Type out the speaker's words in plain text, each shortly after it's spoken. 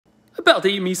About to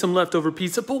eat me some leftover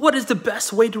pizza, but what is the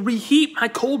best way to reheat my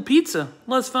cold pizza?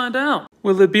 Let's find out.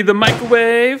 Will it be the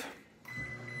microwave?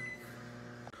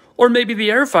 Or maybe the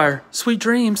air fryer? Sweet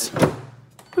dreams.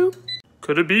 Boop.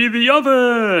 Could it be the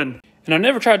oven? And I've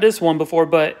never tried this one before,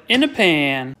 but in a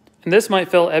pan. And this might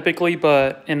fail epically,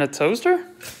 but in a toaster?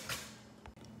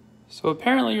 So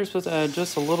apparently you're supposed to add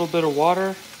just a little bit of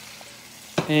water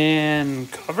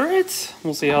and cover it.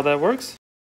 We'll see how that works.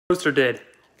 Toaster did.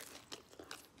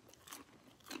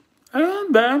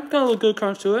 Not bad, got a little good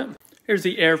crunch to it. Here's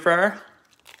the air fryer.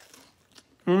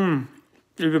 Even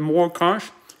more crunch.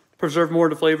 Preserve more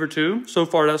of the flavor too. So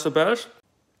far that's the best.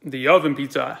 The oven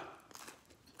pizza.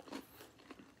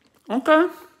 Okay.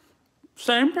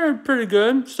 Same, pretty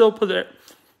good. Still put the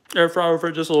air fryer over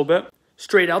it just a little bit.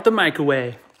 Straight out the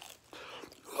microwave.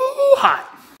 Ooh,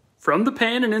 hot. From the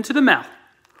pan and into the mouth.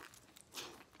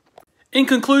 In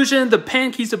conclusion, the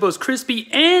pancakes are both crispy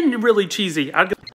and really cheesy.